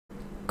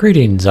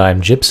Greetings,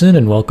 I'm Gypsum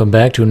and welcome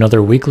back to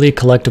another weekly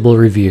collectible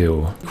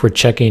review. We're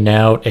checking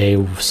out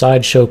a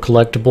Sideshow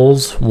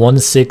Collectibles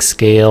 1/6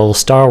 scale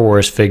Star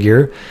Wars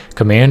figure,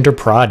 Commander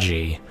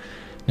Praji.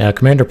 Now,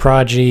 Commander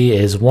Praji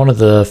is one of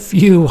the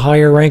few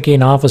higher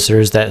ranking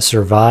officers that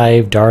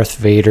survived Darth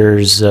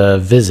Vader's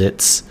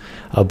visits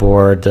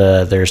aboard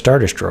their Star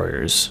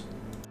Destroyers.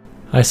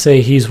 I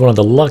say he's one of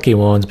the lucky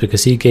ones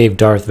because he gave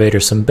Darth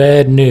Vader some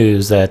bad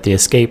news that the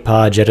escape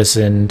pod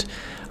jettisoned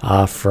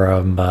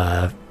from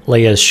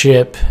Leia's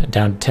ship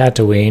down to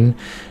Tatooine,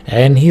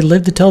 and he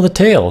lived to tell the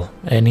tale,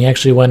 and he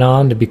actually went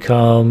on to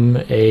become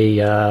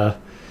a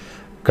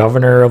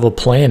governor of a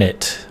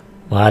planet.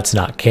 Well, that's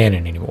not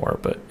canon anymore,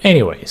 but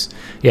anyways.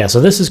 Yeah,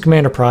 so this is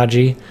Commander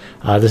Praji.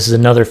 This is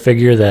another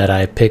figure that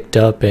I picked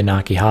up in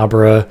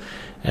Akihabara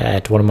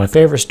at one of my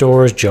favorite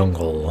stores,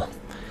 Jungle.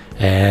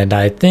 And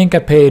I think I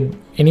paid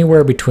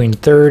anywhere between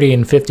 $30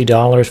 and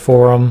 $50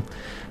 for them.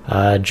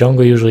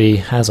 Jungle usually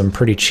has them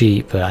pretty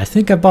cheap, but I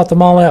think I bought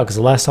them all out because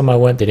the last time I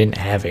went they didn't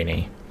have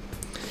any.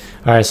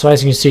 Alright, so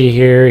as you can see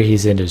here,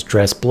 he's in his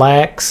dress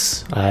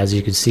blacks, as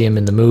you can see him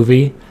in the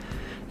movie.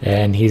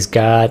 And he's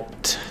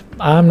got,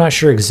 I'm not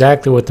sure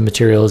exactly what the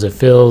material is, it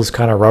feels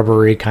kind of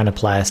rubbery, kind of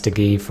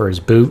plasticky for his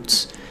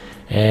boots.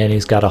 And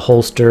he's got a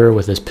holster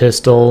with his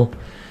pistol,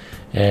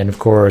 and of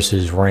course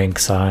his rank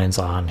signs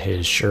on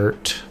his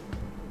shirt.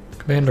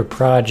 Commander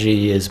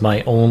Praji is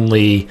my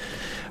only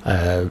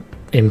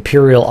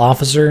Imperial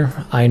officer.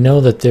 I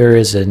know that there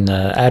is an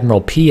Admiral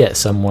Piet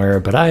somewhere,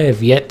 but I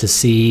have yet to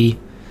see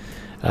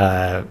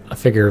a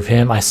figure of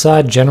him. I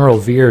saw General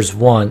Veers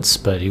once,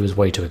 but he was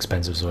way too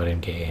expensive, so I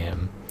didn't get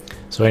him.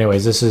 So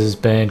anyways, this has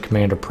been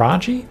Commander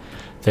Praji.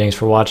 Thanks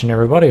for watching,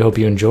 everybody. Hope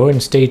you enjoyed,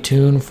 and stay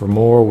tuned for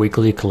more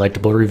weekly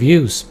collectible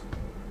reviews.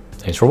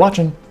 Thanks for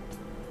watching.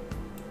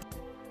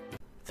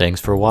 Thanks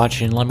for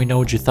watching. Let me know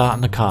what you thought in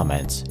the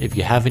comments. If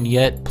you haven't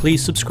yet,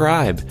 please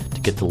subscribe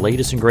to get the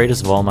latest and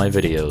greatest of all my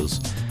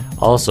videos.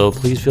 Also,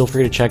 please feel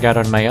free to check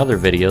out my other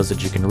videos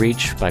that you can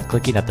reach by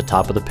clicking at the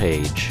top of the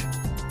page.